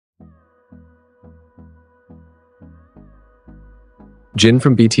Jin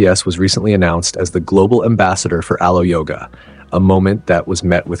from BTS was recently announced as the global ambassador for Aloe Yoga, a moment that was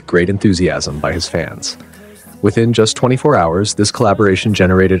met with great enthusiasm by his fans. Within just 24 hours, this collaboration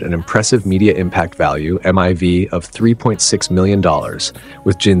generated an impressive media impact value, MIV, of $3.6 million,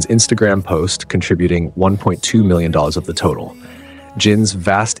 with Jin's Instagram post contributing $1.2 million of the total. Jin's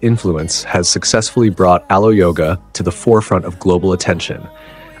vast influence has successfully brought Aloe Yoga to the forefront of global attention,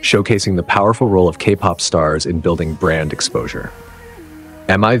 showcasing the powerful role of K-pop stars in building brand exposure.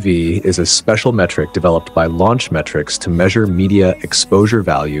 MIV is a special metric developed by Launch Metrics to measure media exposure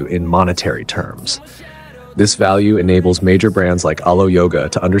value in monetary terms. This value enables major brands like Aloe Yoga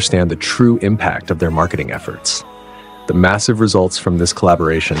to understand the true impact of their marketing efforts. The massive results from this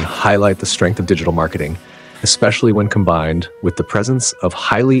collaboration highlight the strength of digital marketing, especially when combined with the presence of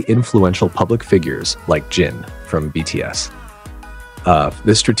highly influential public figures like Jin from BTS.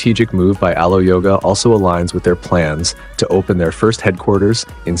 This strategic move by Aloe Yoga also aligns with their plans to open their first headquarters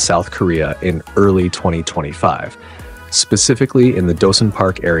in South Korea in early 2025, specifically in the Dosan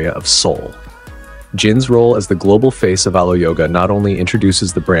Park area of Seoul. Jin's role as the global face of Aloe Yoga not only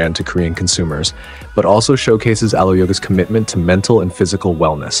introduces the brand to Korean consumers, but also showcases Aloe Yoga's commitment to mental and physical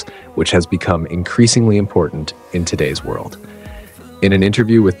wellness, which has become increasingly important in today's world. In an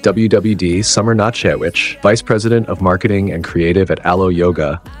interview with WWD, Summer Nachewicz, Vice President of Marketing and Creative at Aloe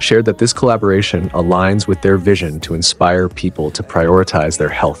Yoga, shared that this collaboration aligns with their vision to inspire people to prioritize their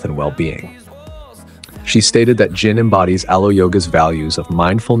health and well-being. She stated that Jin embodies Aloe Yoga's values of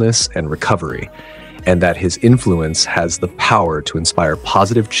mindfulness and recovery, and that his influence has the power to inspire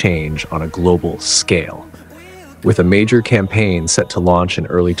positive change on a global scale. With a major campaign set to launch in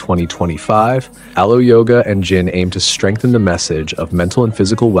early 2025, Aloe Yoga and Jin aim to strengthen the message of mental and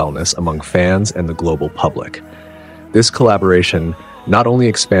physical wellness among fans and the global public. This collaboration not only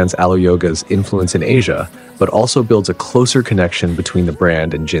expands Aloe Yoga's influence in Asia, but also builds a closer connection between the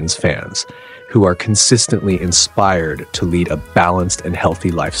brand and Jin's fans, who are consistently inspired to lead a balanced and healthy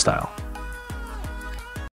lifestyle.